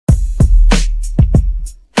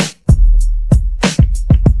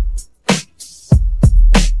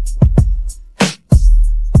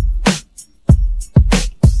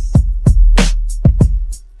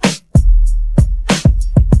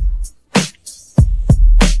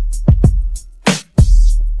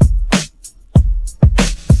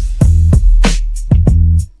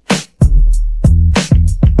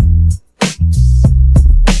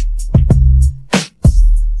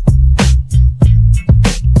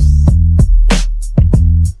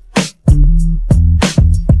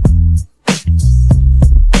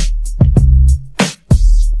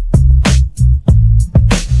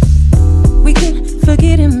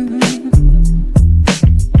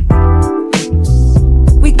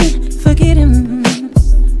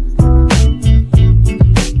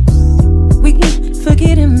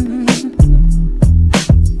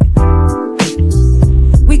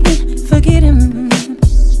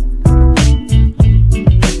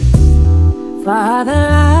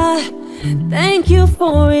Thank you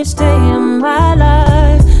for each day in my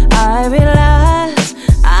life. I realize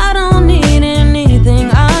I don't need anything,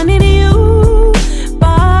 I need you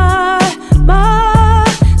by my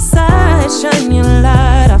side. Shine your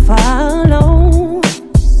light, I follow.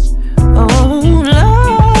 Oh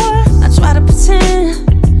Lord, I try to pretend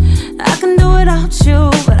I can do without you,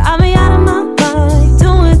 but I be out of my mind,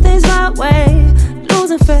 doing things my way,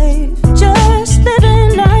 losing faith, just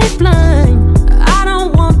living life blind. I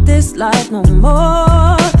don't want this life no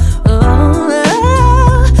more.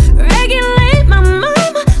 Regulate my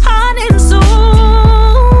mind, my heart and soul.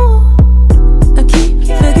 I keep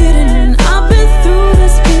forgetting I've been through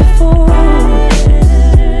this before.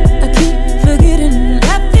 I keep forgetting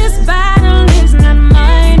that this battle is not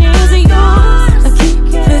mine, it's yours. I keep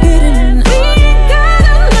forgetting we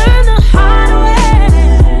gotta learn the hard way.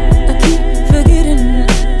 I keep forgetting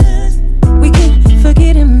we can't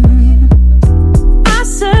forget him. I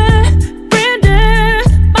surrender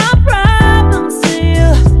my problems to you.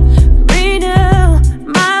 Renew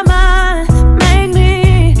my mind, make me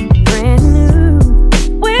brand new.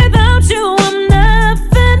 Without you I'm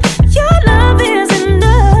nothing, your love is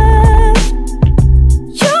enough.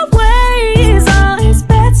 Your ways always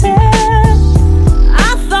better.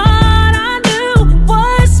 I thought I knew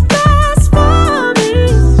what's best for me.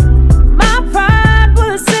 My pride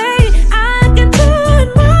would say I can do it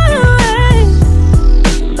my way,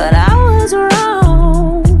 but I was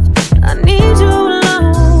wrong. I need you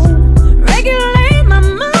alone. Regulate my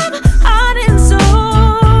mind, heart and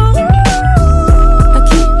soul. I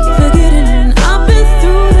keep forgetting I've been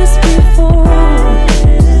through this before.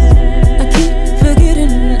 I keep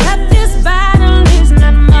forgetting that this battle is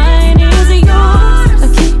not mine, it's yours. I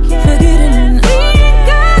keep forgetting we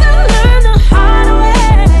gotta learn the hard way.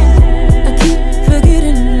 I keep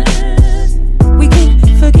forgetting we can't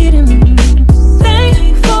forget him.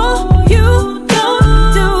 Thankful you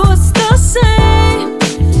don't do us the same.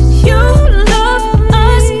 You love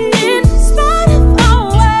us in spite of our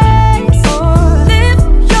ways. Lift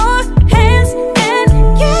your hands and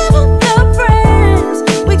give him the praise.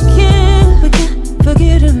 We can't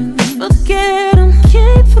forget him. Forget him,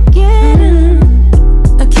 can't forget him.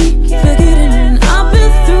 I keep forgetting I've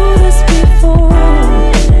been through this before.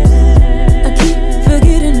 I keep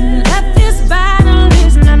forgetting that this battle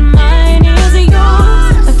is not mine, it's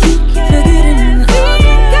yours. I keep forgetting we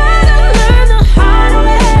gotta learn the hard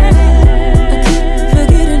way. I keep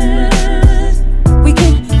forgetting we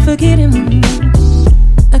can't forget him.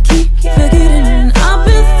 I keep forgetting I've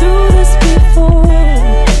been through this before.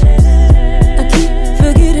 I keep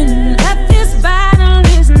forgetting that this battle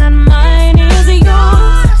is not mine, it's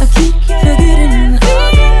yours. I keep forgetting we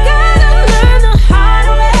gotta learn the hard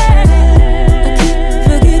way. I keep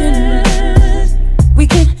forgetting we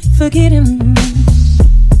can't forget him.